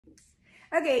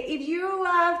Okay, if you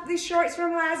love the shorts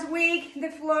from last week, the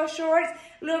flow shorts,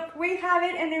 look, we have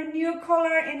it in a new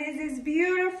color, and it's this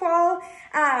beautiful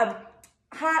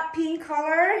hot pink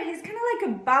color. It's kind of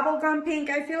like a bubblegum pink.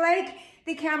 I feel like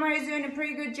the camera is doing a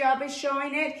pretty good job of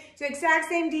showing it. So exact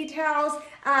same details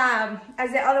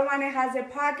as the other one. It has the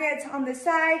pockets on the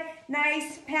side,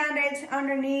 nice spandex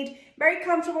underneath. Very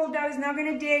comfortable though, it's not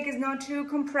gonna dig, it's not too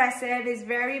compressive, it's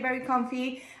very, very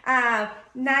comfy.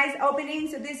 Nice opening,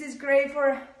 so this is great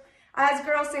for us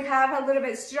girls to have a little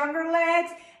bit stronger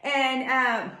legs,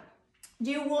 and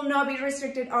you will not be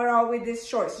restricted at all with these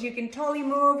shorts. You can totally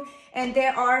move, and they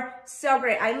are so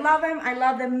great. I love them. I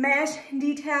love the mesh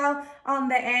detail on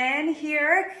the end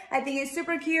here. I think it's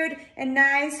super cute and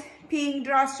nice pink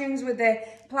drawstrings with the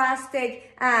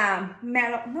plastic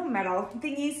metal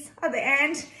thingies at the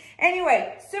end.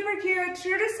 Anyway, super cute,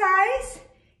 true to size.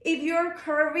 If you're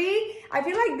curvy, I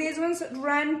feel like these ones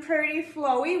run pretty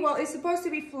flowy. Well, it's supposed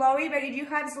to be flowy, but if you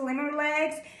have slimmer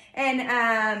legs,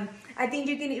 and I think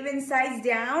you can even size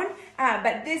down,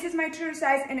 but this is my true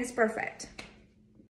size and it's perfect.